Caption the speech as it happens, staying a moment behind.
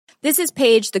This is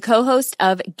Paige, the co-host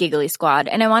of Giggly Squad,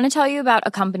 and I want to tell you about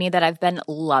a company that I've been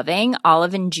loving,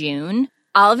 Olive and June.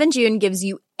 Olive and June gives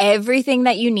you everything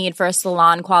that you need for a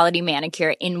salon-quality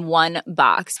manicure in one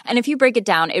box. And if you break it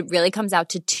down, it really comes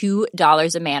out to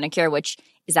 $2 a manicure, which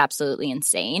is absolutely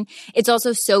insane. It's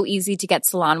also so easy to get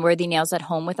salon-worthy nails at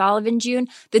home with Olive and June.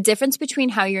 The difference between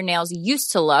how your nails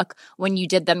used to look when you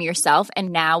did them yourself and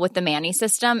now with the Mani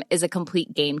system is a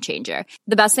complete game changer.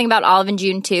 The best thing about Olive and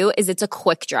June, too, is it's a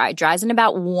quick dry. Dries in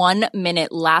about 1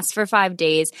 minute, lasts for 5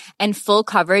 days, and full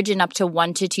coverage in up to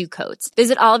 1 to 2 coats.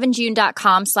 Visit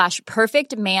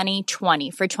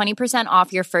oliveandjune.com/perfectmani20 for 20%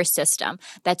 off your first system.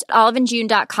 That's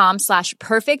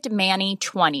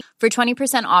oliveandjune.com/perfectmani20 for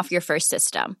 20% off your first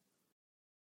system.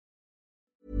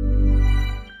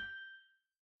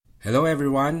 Hello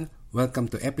everyone,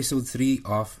 welcome to episode 3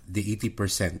 of The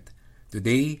 80%.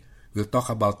 Today, we'll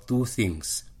talk about 2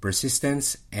 things,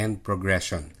 persistence and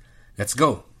progression. Let's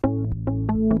go!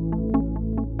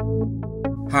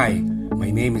 Hi,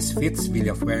 my name is Fitz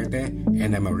Villafuerte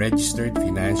and I'm a registered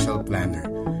financial planner.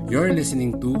 You're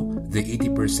listening to The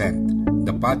 80%,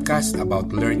 the podcast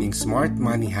about learning smart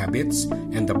money habits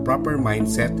and the proper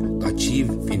mindset to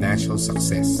achieve financial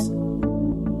success.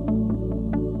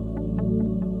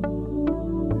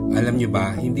 Alam nyo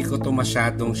ba, hindi ko to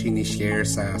masyadong sinishare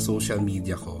sa social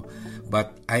media ko.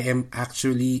 But I am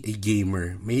actually a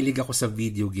gamer. Mahilig ako sa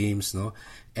video games, no?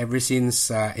 Ever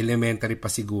since elementary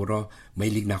pa siguro,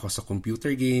 mahilig na ako sa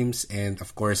computer games. And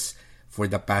of course,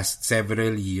 for the past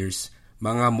several years,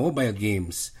 mga mobile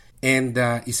games. And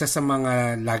isa sa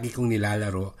mga lagi kong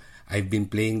nilalaro, I've been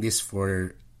playing this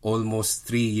for almost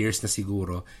 3 years na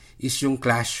siguro, is yung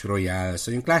Clash Royale. So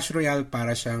yung Clash Royale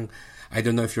para siyang, I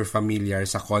don't know if you're familiar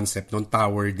sa concept ng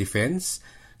tower defense.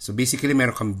 So basically,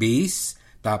 meron kang base,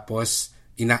 tapos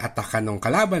ina-attackan ng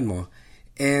kalaban mo.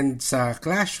 And sa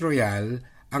Clash Royale,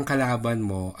 ang kalaban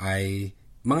mo ay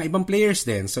mga ibang players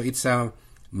din. So it's a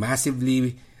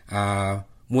massively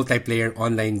multiplayer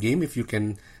online game, if you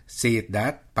can say it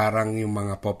that. Parang yung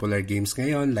mga popular games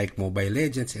ngayon like Mobile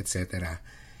Legends, etc.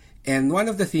 And one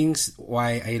of the things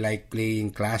why I like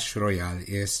playing Clash Royale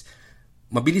is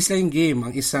mabilis lang yung game.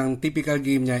 Ang isang typical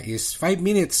game niya is 5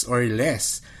 minutes or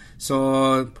less.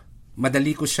 So,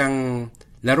 madali ko siyang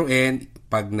laruin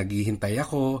pag naghihintay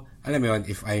ako. Alam mo yun,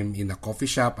 if I'm in a coffee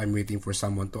shop, I'm waiting for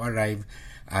someone to arrive,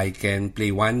 I can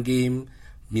play one game.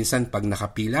 Minsan, pag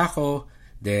nakapila ako,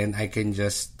 then I can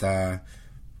just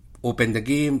open the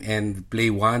game and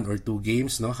play 1 or 2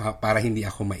 games, no, para hindi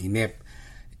ako mainip.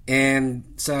 And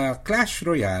sa Clash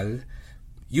Royale,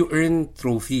 you earn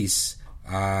trophies.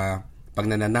 Pag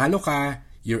nananalo ka,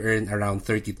 you earn around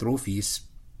 30 trophies.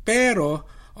 Pero,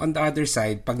 on the other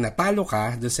side, pag natalo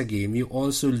ka doon sa game, you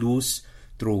also lose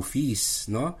trophies,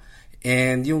 no?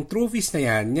 And yung trophies na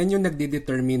yan yung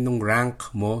nagde-determine ng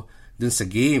rank mo doon sa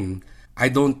game.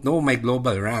 I don't know my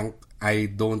global rank.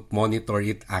 I don't monitor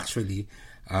it actually.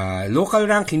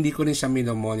 Local rank, hindi ko rin siya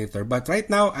minomonitor. But right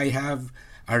now, I have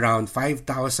around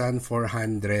 5,400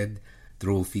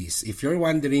 trophies. If you're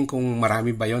wondering kung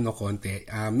marami ba yon o konti,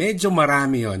 medyo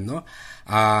marami yon, no?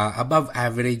 Above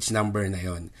average number na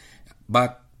yon.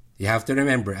 But you have to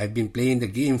remember, I've been playing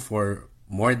the game for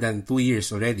more than 2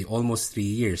 years already, almost 3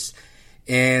 years.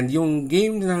 And yung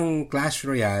game ng Clash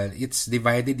Royale, it's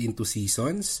divided into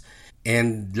seasons.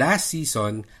 And last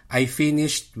season, I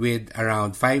finished with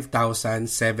around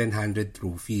 5,700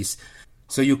 trophies.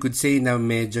 So you could say na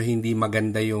medyo hindi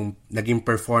maganda yung naging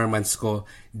performance ko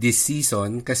this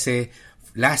season kasi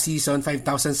last season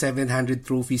 5,700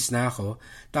 trophies na ako.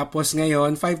 Tapos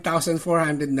ngayon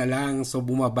 5,400 na lang. So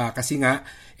bumaba kasi nga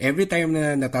every time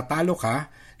na natatalo ka,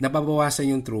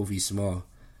 nababawasan yung trophies mo.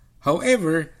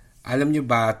 However, alam nyo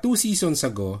ba, 2 seasons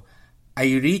ago,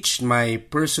 I reached my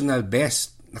personal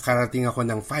best. Nakarating ako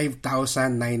ng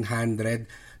 5,900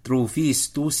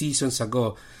 trophies 2 seasons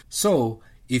ago. So,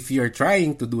 if you're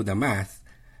trying to do the math,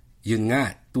 yun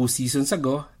nga, 2 seasons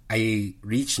ago, I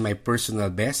reached my personal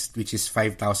best, which is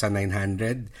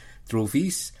 5,900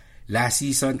 trophies. Last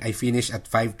season, I finished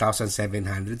at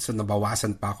 5,700. So,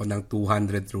 nabawasan pa ako ng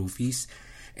 200 trophies.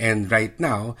 And right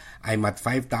now, I'm at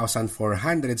 5,400.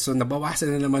 So,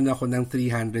 nabawasan na naman ako ng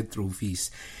 300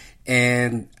 trophies.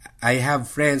 And I have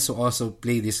friends who also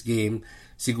play this game.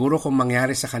 Siguro kung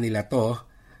mangyari sa kanila to,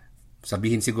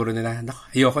 sabihin siguro nila,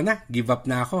 ayoko na, give up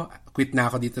na ako, quit na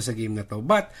ako dito sa game na to.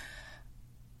 But,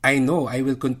 I know I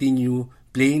will continue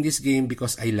playing this game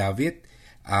because I love it.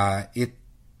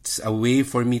 It's a way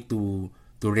for me to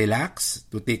relax,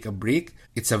 to take a break.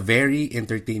 It's a very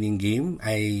entertaining game.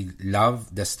 I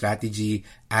love the strategy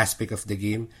aspect of the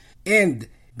game. And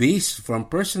based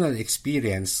from personal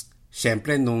experience,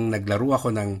 syempre,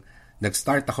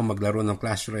 nag-start ako maglaro ng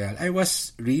Clash Royale, I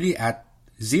was really at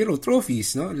 0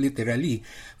 trophies, no? Literally.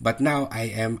 But now,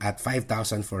 I am at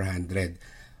 5,400.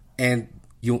 And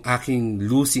yung aking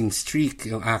losing streak,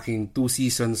 yung aking 2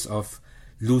 seasons of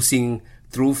losing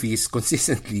trophies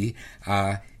consistently,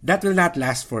 that will not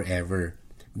last forever.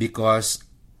 Because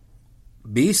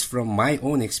based from my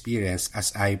own experience, as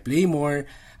I play more,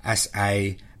 as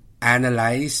I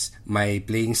analyze my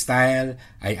playing style,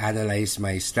 I analyze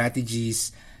my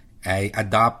strategies, I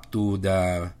adapt to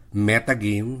the meta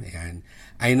game, and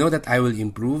I know that I will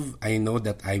improve, I know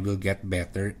that I will get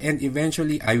better, and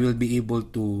eventually I will be able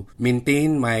to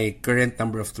maintain my current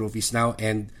number of trophies now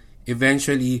and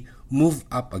eventually move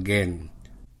up again.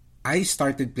 I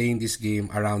started playing this game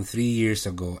around 3 years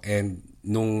ago, and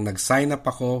nung nag-sign up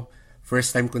ako,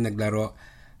 first time ko naglaro,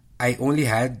 I only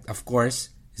had, of course,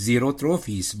 0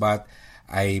 trophies, but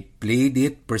I played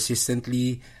it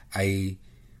persistently. I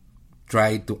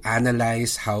tried to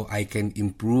analyze how I can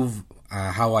improve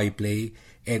how I play,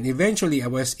 and eventually I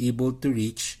was able to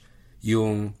reach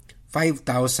yung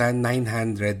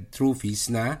 5,900 trophies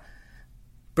na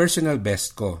personal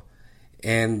best ko.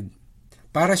 And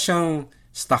para siyang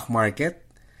stock market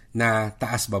na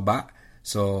taas-baba.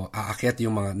 So, aakyat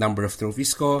yung mga number of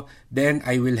trophies ko. Then,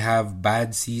 I will have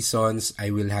bad seasons.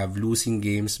 I will have losing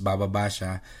games. Bababa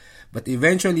siya. But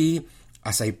eventually,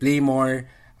 as I play more,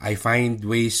 I find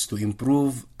ways to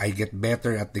improve. I get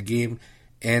better at the game.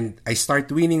 And I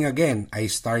start winning again. I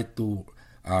start to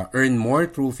earn more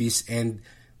trophies. And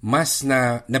mas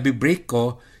nabibreak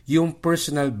ko yung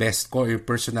personal best ko, yung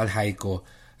personal high ko.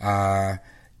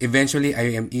 Eventually,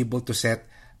 I am able to set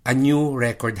a new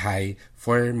record high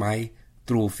for my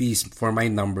trophies, for my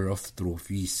number of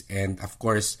trophies. And of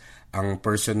course, ang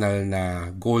personal na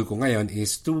goal ko ngayon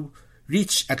is to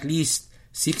reach at least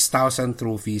 6,000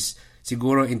 trophies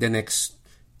siguro in the next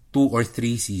 2 or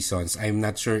 3 seasons. I'm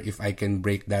not sure if I can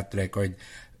break that record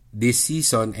this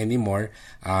season anymore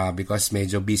because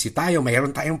medyo busy tayo.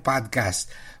 Mayroon tayong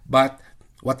podcast. But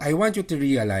what I want you to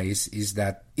realize is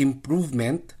that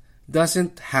improvement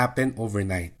doesn't happen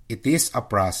overnight. It is a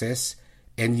process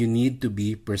and you need to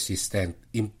be persistent.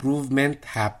 Improvement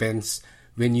happens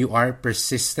when you are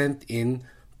persistent in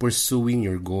pursuing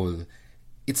your goal.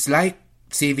 It's like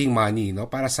saving money, no?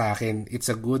 Para sa akin,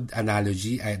 it's a good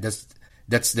analogy.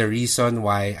 That's the reason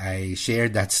why I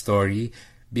share that story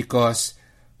because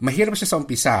mahirap siya sa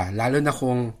umpisa, lalo na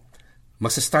kung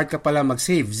magsa-start ka pala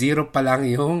mag-save, 0 pa lang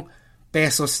yung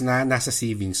pesos na nasa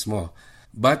savings mo.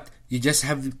 But you just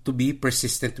have to be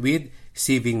persistent with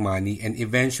saving money and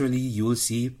eventually you'll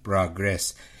see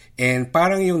progress. And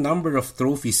parang yung number of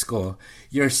trophies ko,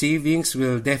 your savings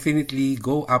will definitely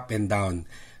go up and down.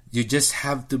 You just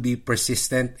have to be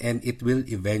persistent and it will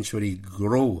eventually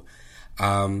grow.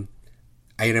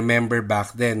 I remember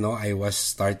back then, no, I was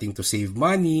starting to save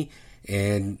money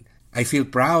and I feel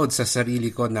proud sa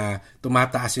sarili ko na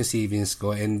tumataas yung savings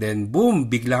ko and then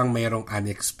boom, biglang mayroong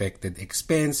unexpected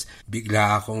expense,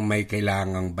 bigla akong may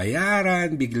kailangang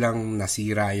bayaran, biglang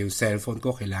nasira yung cellphone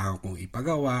ko, kailangan kong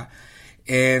ipagawa.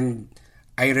 And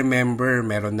I remember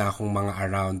meron na akong mga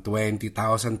around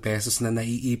 20,000 pesos na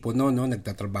naiipon noon, no?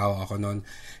 Nagtatrabaho ako noon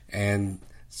and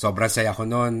sobrang saya ako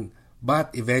noon.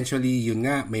 But eventually, yun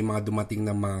nga, may mga dumating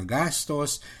na mga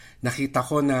gastos. Nakita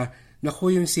ko na,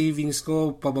 naku, yung savings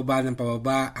ko, pababa ng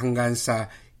pababa hanggang sa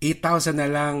 8,000 na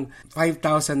lang,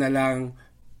 5,000 na lang.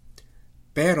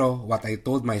 Pero, what I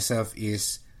told myself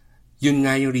is, yun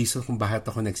nga yung reason kung bakit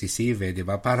ako nagsisave, di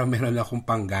ba? Para meron akong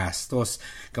panggastos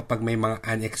kapag may mga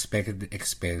unexpected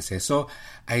expenses. So,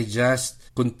 I just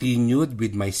continued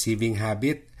with my saving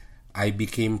habit. I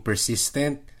became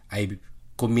persistent. I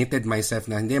committed myself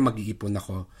na hindi, mag-iipon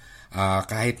ako.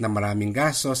 Kahit na maraming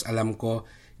gastos, alam ko,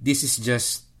 this is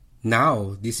just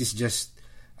now. This is just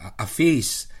a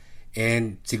phase.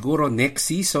 And siguro next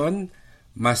season,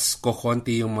 mas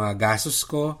kokonti yung mga gastos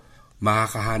ko,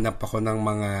 makakahanap ako ng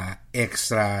mga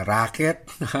extra racket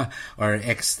or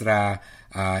extra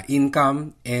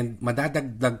income and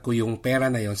madadagdag ko yung pera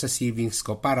na yon sa savings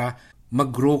ko para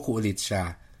mag-grow ko ulit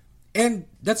siya. And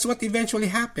that's what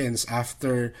eventually happens.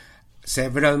 After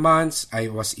several months, I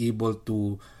was able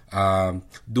to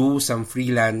do some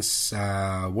freelance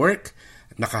work.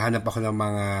 Nakahanap ako ng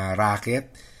mga racket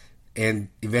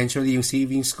and eventually yung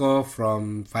savings ko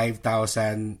from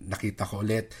 5,000 nakita ko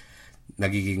ulit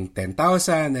nagiging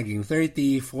 10,000, naging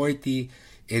 30,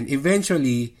 40, and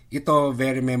eventually, ito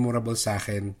very memorable sa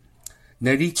akin,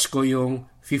 na-reach ko yung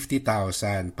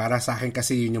 50,000. Para sa akin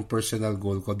kasi yun yung personal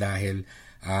goal ko dahil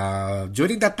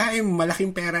during that time, malaking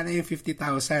pera na yung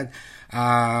 50,000.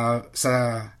 Sa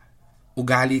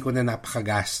ugali ko na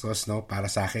napakagastos, no? Para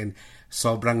sa akin,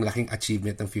 sobrang laking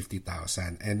achievement ng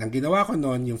 50,000. And ang ginawa ko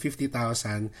noon, yung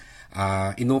 50,000,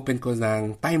 inopen ko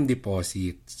ng time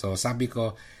deposit. So sabi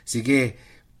ko, sige,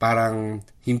 para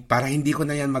hindi ko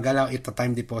na yan magalaw, ito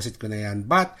time deposit ko na yan.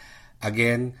 But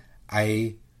again,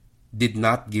 I did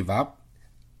not give up,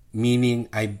 meaning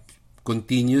I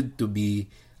continued to be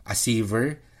a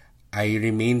saver. I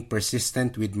remained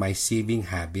persistent with my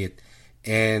saving habit.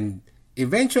 And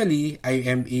eventually,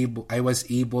 I was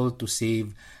able to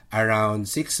save around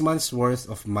 6 months worth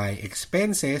of my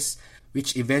expenses,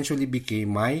 which eventually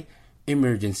became my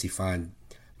emergency fund.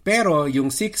 Pero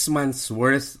yung 6 months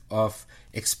worth of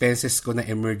expenses ko na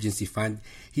emergency fund,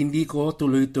 hindi ko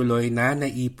tuloy-tuloy na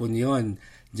naipon yon.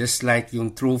 Just like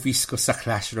yung trophies ko sa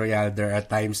Clash Royale, there are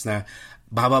times na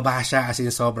bababa siya, as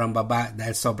in sobrang baba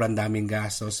dahil sobrang daming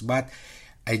gastos. But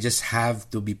I just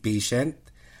have to be patient.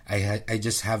 I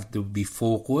just have to be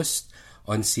focused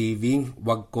on saving.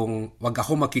 Wag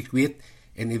ako makikwit,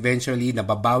 and eventually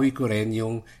nababawi ko rin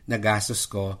yung nagastos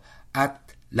ko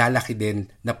at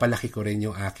napalaki ko rin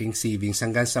yung aking savings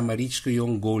hanggang sa ma-reach ko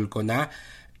yung goal ko na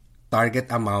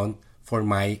target amount for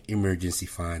my emergency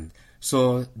fund.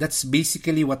 So that's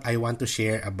basically what I want to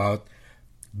share about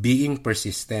being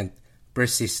persistent.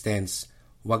 Persistence.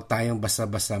 Wag tayong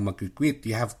basta-basta mag-quit.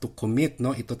 You have to commit,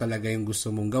 no? Ito talaga yung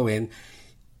gusto mong gawin.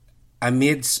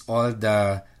 Amidst all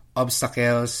the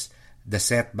obstacles, the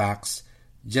setbacks,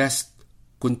 just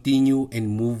continue and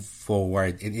move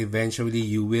forward, and eventually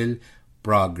you will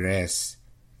progress.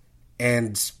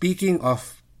 And speaking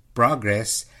of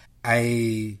progress,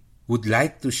 I would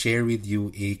like to share with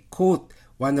you a quote,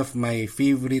 one of my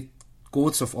favorite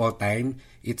quotes of all time.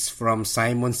 It's from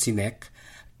Simon Sinek.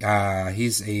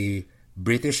 He's a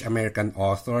British-American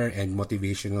author and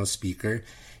motivational speaker.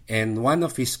 And one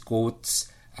of his quotes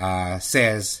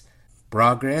says,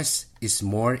 "Progress is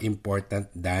more important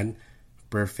than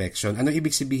perfection." Ano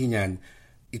ibig sabihin yan?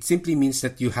 It simply means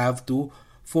that you have to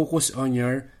focus on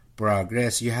your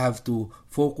progress. You have to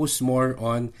focus more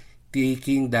on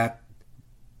taking that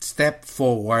step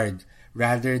forward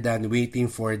rather than waiting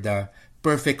for the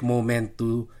perfect moment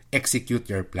to execute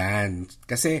your plan.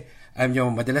 Kasi, alam nyo,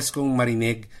 madalas kong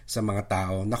marinig sa mga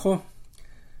tao, nako,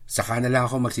 saka na lang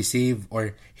ako magsisave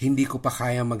or hindi ko pa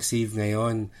kaya mag-save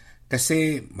ngayon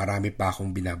kasi marami pa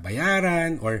akong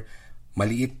binabayaran or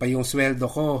maliit pa yung sweldo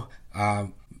ko.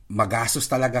 Magastos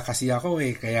talaga kasi ako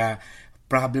kaya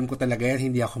problem ko talaga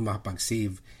yan, hindi ako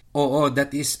makapag-save. Oo,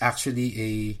 that is actually a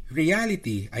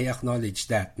reality. I acknowledge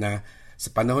that na sa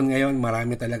panahon ngayon,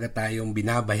 marami talaga tayong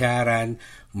binabayaran,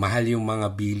 mahal yung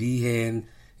mga bilihin,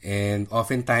 and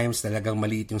oftentimes talagang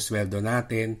maliit yung sweldo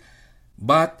natin.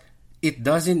 But it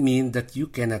doesn't mean that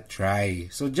you cannot try.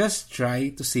 So just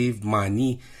try to save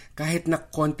money. Kahit na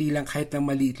konti lang, kahit na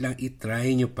maliit lang,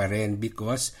 itry nyo pa rin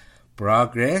because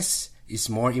progress is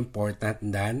more important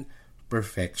than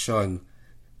perfection.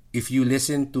 If you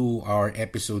listen to our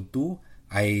episode 2,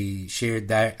 I shared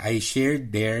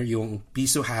there yung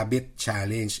Piso Habit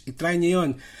Challenge. Itry nyo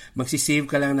yun. Magsisave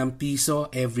ka lang ng piso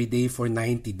every day for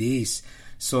 90 days.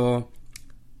 So,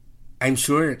 I'm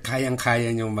sure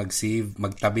kayang-kaya nyo mag-save,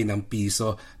 magtabi ng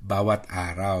piso bawat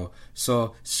araw.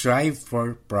 So, strive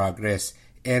for progress.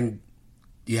 And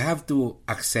you have to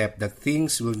accept that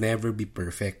things will never be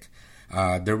perfect.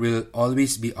 There will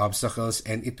always be obstacles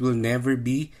and it will never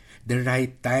be the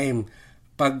right time.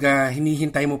 Pag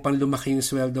hinihintay mo pang lumaki yung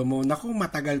sweldo mo, naku,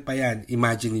 matagal pa yan.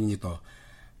 Imagine niyo to.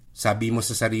 Sabi mo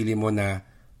sa sarili mo na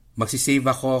magsisave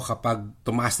ako kapag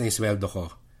tumaas na yung sweldo ko.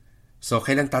 So,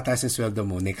 kailan tataas yung sweldo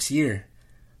mo? Next year.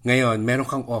 Ngayon, meron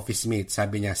kang office mate.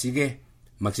 Sabi niya, sige,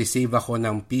 magsisave ako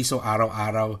ng piso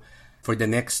araw-araw for the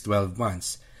next 12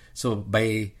 months. So,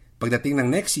 pagdating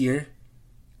ng next year,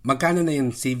 magkano na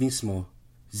yung savings mo?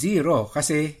 0.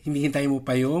 Kasi hinihintay mo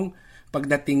pa yung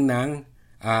pagdating ng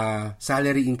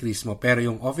salary increase mo. Pero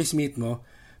yung office mate mo,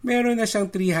 meron na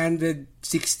siyang 366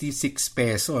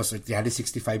 pesos or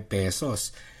 365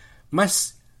 pesos.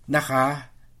 Mas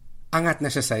angat na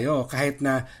siya sa'yo kahit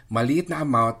na maliit na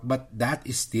amount, but that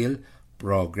is still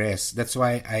progress. That's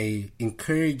why I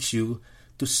encourage you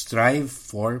to strive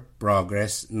for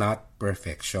progress, not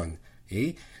perfection.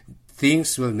 Okay?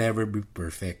 Things will never be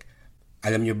perfect.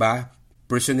 Alam nyo ba,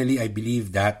 personally, I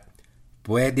believe that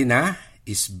pwede na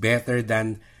is better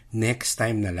than next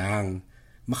time na lang.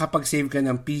 Makapag-save ka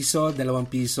ng piso, 2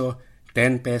 piso,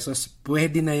 10 pesos,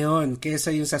 pwede na yon.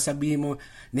 Kesa yung sasabihin mo,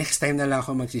 next time na lang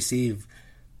ako magsisave.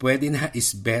 Pwede na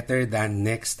is better than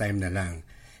next time na lang.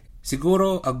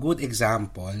 Siguro, a good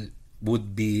example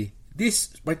would be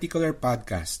this particular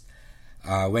podcast.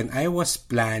 When I was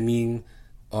planning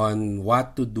on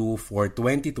what to do for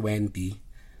 2020,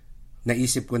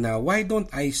 naisip ko na, why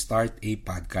don't I start a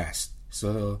podcast?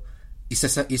 So,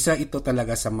 isa ito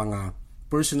talaga sa mga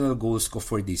personal goals ko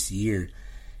for this year.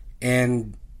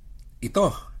 And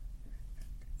ito,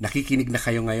 nakikinig na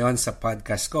kayo ngayon sa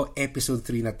podcast ko, episode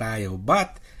 3 na tayo.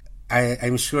 But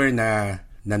I'm sure na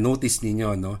notice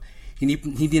ninyo, no?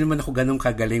 Hindi naman ako ganun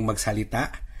kagaling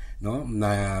magsalita, no?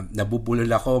 Nabubulol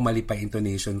ako, mali pa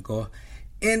intonation ko.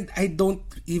 And I don't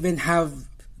even have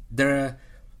the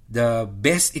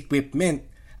best equipment.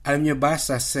 Alam nyo ba,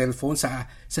 sa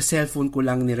cellphone ko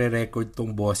lang nire-record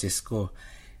tong boses ko.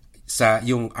 Sa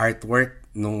yung artwork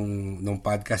nung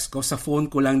podcast ko, sa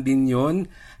phone ko lang din yun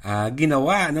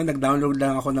ginawa, no? Nag-download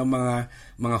lang ako ng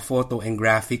mga photo and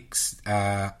graphics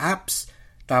apps.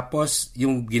 Tapos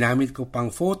yung ginamit ko pang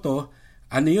photo,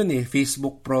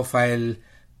 Facebook profile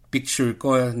picture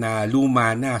ko na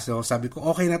luma na. So sabi ko,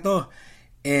 okay na to.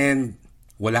 And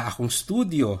wala akong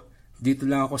studio. Dito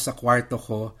lang ako sa kwarto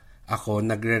ko, ako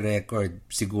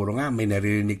nagre-record. Siguro nga may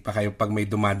naririnig pa kayo pag may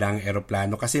dumadaang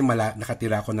eroplano kasi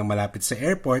nakatira ako ng malapit sa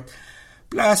airport.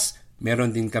 Plus,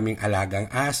 meron din kaming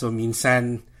alagang aso.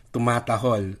 Minsan,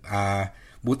 tumatahol.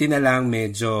 Buti na lang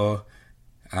medyo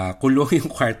kulong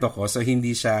yung kwarto ko so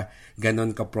hindi siya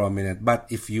ganun ka-prominent. But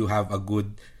if you have a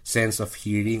good sense of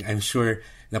hearing, I'm sure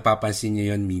napapansin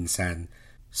niyo yun minsan.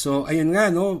 So, ayun nga,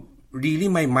 no?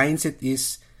 Really, my mindset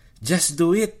is just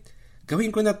do it.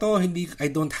 Gawin ko na to.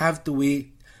 I don't have to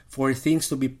wait for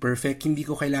things to be perfect. Hindi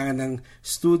ko kailangan ng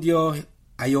studio.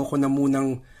 Ayoko na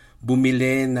munang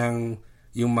bumili ng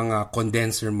yung mga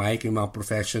condenser mic, yung mga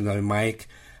professional mic.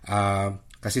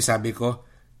 Kasi sabi ko,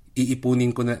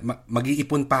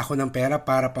 mag-iipon pa ako ng pera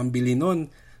para pambili nun.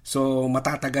 So,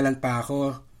 matatagalan pa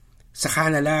ako.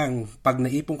 Saka na lang, pag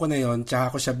naipon ko na yon,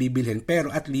 tsaka ko siya bibilhin. Pero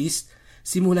at least,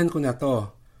 simulan ko na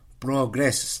to.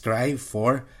 Progress. Strive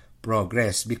for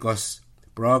progress. Because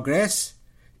progress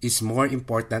is more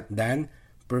important than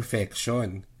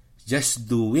perfection.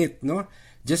 Just do it, no?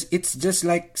 It's just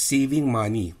like saving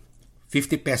money.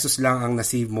 50 pesos lang ang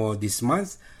nasave mo this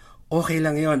month. Okay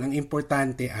lang yon. Ang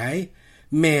importante ay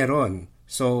meron.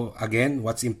 So, again,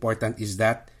 what's important is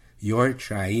that you're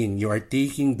trying. You are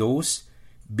taking those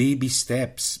baby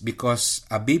steps because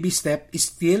a baby step is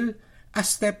still a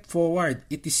step forward.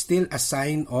 It is still a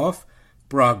sign of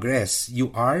progress.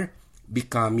 You are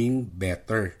becoming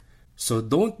better. So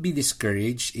don't be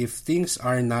discouraged if things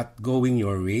are not going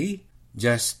your way.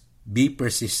 Just be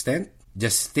persistent.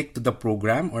 Just stick to the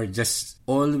program or just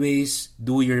always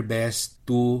do your best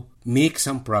to make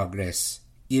some progress.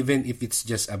 Even if it's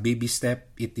just a baby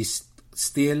step, it is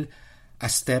still a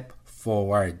step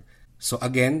forward. So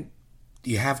again,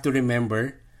 you have to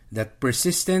remember that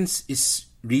persistence is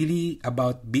really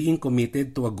about being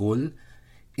committed to a goal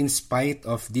in spite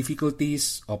of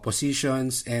difficulties,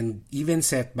 oppositions, and even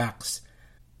setbacks.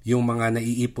 Yung mga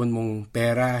naiipon mong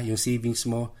pera, yung savings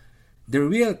mo, there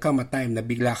will come a time na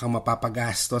bigla kang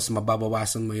mapapagastos,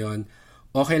 mababawasan mo yon.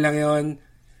 Okay lang yon.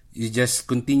 You just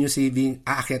continue saving,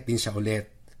 aakyat din siya ulit.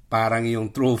 Parang yung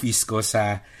trophies ko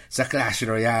sa Clash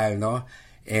Royale, no?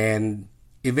 And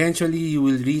eventually, you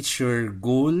will reach your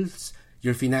goals,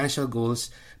 your financial goals,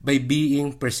 by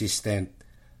being persistent.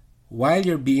 While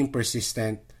you're being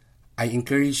persistent, I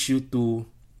encourage you to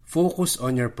focus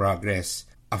on your progress.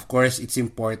 Of course, it's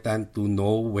important to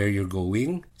know where you're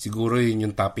going. Siguro yun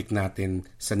yung topic natin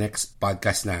sa next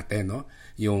podcast natin, no?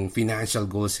 Yung financial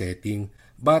goal setting.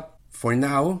 But for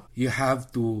now, you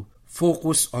have to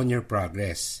focus on your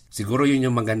progress. Siguro yun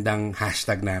yung magandang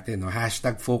hashtag natin, no?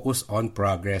 Hashtag focus on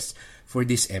progress for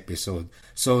this episode.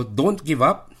 So don't give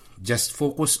up. Just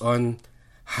focus on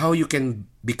how you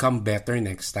can become better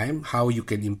next time, how you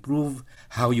can improve,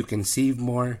 how you can save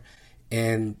more,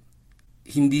 and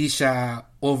hindi siya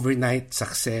overnight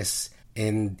success.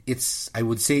 And I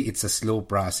would say it's a slow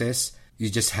process.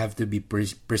 You just have to be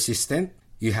persistent.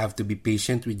 You have to be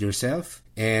patient with yourself.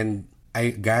 And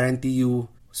I guarantee you,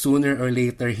 sooner or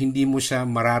later, hindi mo siya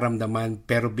mararamdaman,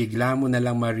 pero bigla mo na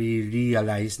lang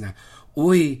marirealize na,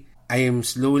 uy, I am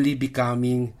slowly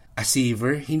becoming a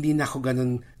saver. Hindi na ako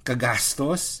ganun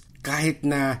kagastos. Kahit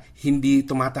na hindi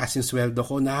tumataas yung sweldo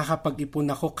ko,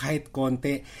 nakakapag-ipon ako kahit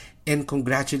konti. And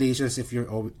congratulations if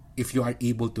you are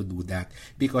able to do that.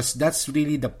 Because that's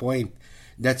really the point.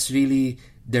 That's really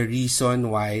the reason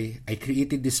why I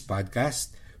created this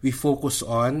podcast. We focus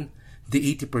on the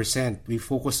 80%. We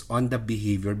focus on the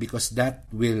behavior because that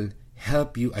will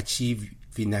help you achieve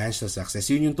financial success.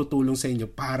 Yun yung tutulong sa inyo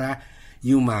para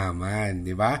yumaman,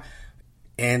 di ba?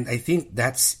 And I think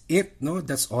that's it, no?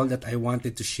 That's all that I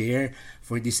wanted to share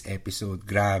for this episode.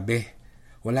 Grabe.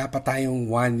 wala pa tayong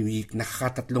 1 week,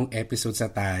 nakakatatlong episodes na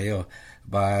tayo.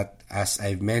 But as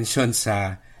I've mentioned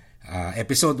sa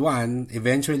episode 1,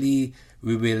 eventually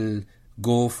we will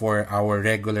go for our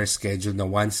regular schedule na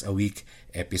once a week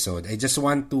episode. I just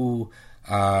want to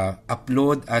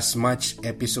upload as much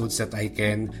episodes that I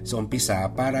can sa umpisa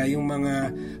para yung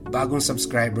mga bagong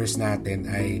subscribers natin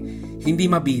ay hindi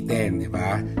mabitin, di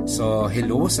ba? So,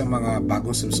 hello sa mga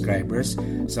bagong subscribers,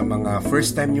 sa mga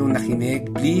first time yung nakinig,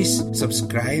 please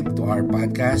subscribe to our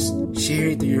podcast,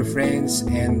 share it to your friends,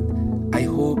 and I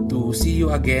hope to see you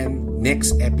again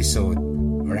next episode.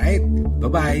 Alright?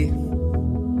 Bye-bye!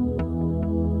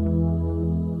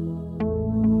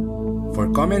 For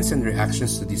comments and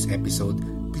reactions to this episode,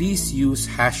 please use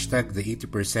hashtag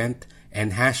the80%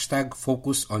 and hashtag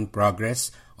focus on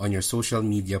progress on your social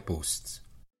media posts.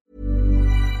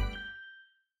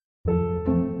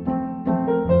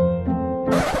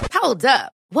 Hold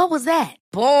up. What was that?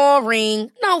 Boring.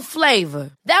 No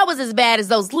flavor. That was as bad as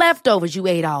those leftovers you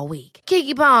ate all week.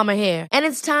 Keke Palmer here, and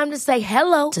it's time to say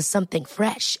hello to something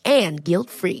fresh and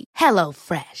guilt-free. Hello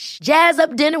Fresh. Jazz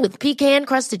up dinner with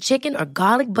pecan-crusted chicken or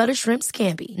garlic butter shrimp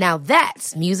scampi. Now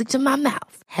that's music to my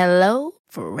mouth. Hello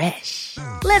Fresh.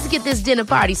 Let's get this dinner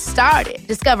party started.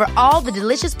 Discover all the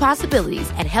delicious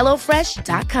possibilities at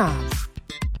HelloFresh.com.